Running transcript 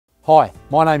Hi,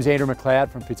 my name's Andrew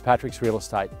McLeod from Fitzpatricks Real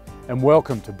Estate and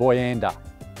welcome to Boyanda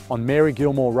on Mary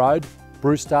Gilmore Road,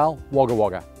 Brucedale, Wagga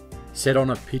Wagga. Set on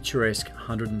a picturesque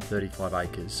 135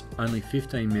 acres, only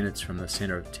 15 minutes from the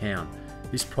centre of town,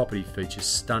 this property features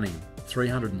stunning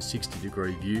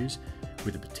 360-degree views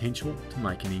with the potential to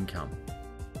make an income.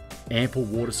 Ample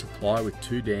water supply with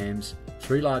 2 dams,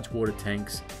 3 large water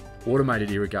tanks, automated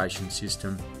irrigation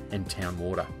system and town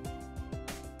water.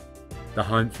 The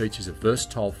home features a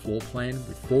versatile floor plan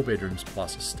with 4 bedrooms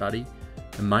plus a study.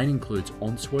 The main includes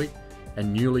ensuite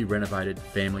and newly renovated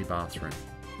family bathroom.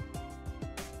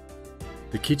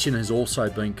 The kitchen has also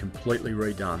been completely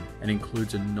redone and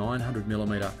includes a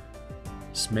 900mm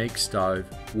smeg stove,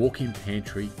 walk-in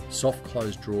pantry, soft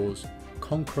close drawers,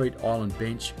 concrete island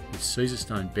bench with Caesar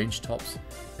stone bench tops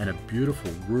and a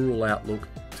beautiful rural outlook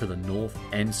to the north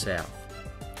and south.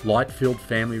 Light-filled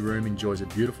family room enjoys a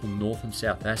beautiful north and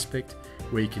south aspect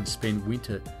where you can spend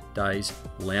winter days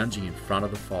lounging in front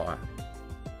of the fire.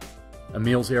 A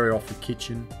meals area off the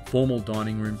kitchen, formal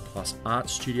dining room plus art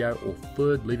studio or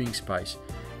third living space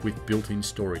with built-in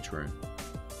storage room.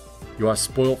 You are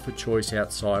spoilt for choice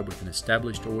outside with an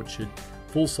established orchard,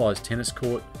 full-size tennis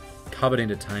court, covered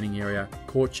entertaining area,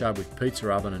 courtyard with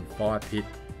pizza oven and fire pit.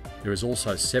 There is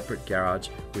also a separate garage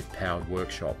with powered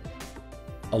workshop.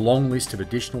 A long list of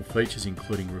additional features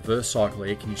including reverse cycle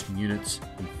air conditioning units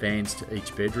and fans to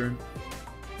each bedroom,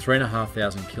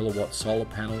 3,500 kilowatt solar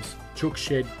panels, chook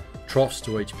shed, troughs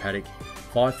to each paddock,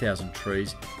 5,000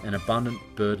 trees and abundant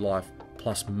bird life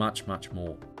plus much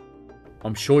more.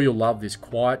 I'm sure you'll love this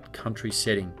quiet country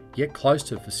setting, yet close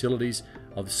to facilities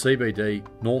of the CBD,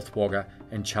 North Wagga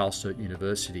and Charles Sturt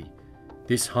University.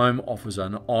 This home offers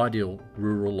an ideal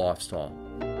rural lifestyle.